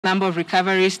number of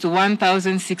recoveries to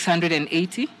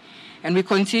 1,680, and we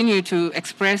continue to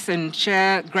express and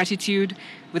share gratitude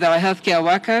with our healthcare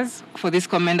workers for this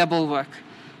commendable work.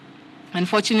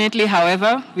 Unfortunately,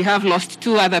 however, we have lost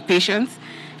 2 other patients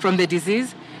from the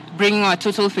disease, bringing our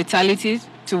total fatalities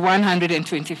to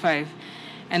 125.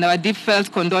 And our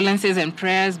deep-felt condolences and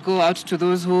prayers go out to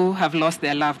those who have lost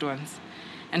their loved ones.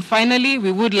 And finally,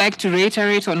 we would like to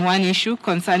reiterate on one issue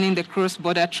concerning the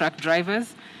cross-border truck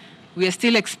drivers. We are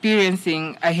still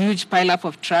experiencing a huge pileup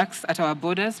of trucks at our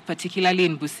borders, particularly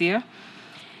in Busia.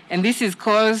 And this is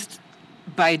caused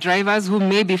by drivers who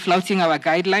may be flouting our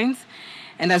guidelines.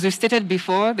 And as we stated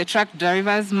before, the truck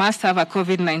drivers must have a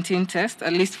COVID-19 test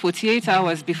at least 48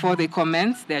 hours before they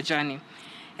commence their journey.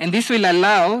 And this will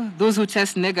allow those who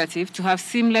test negative to have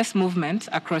seamless movement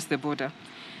across the border.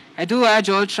 I do urge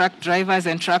all truck drivers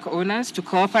and truck owners to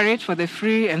cooperate for the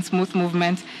free and smooth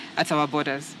movement at our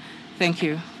borders. Thank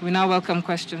you. We now welcome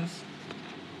questions.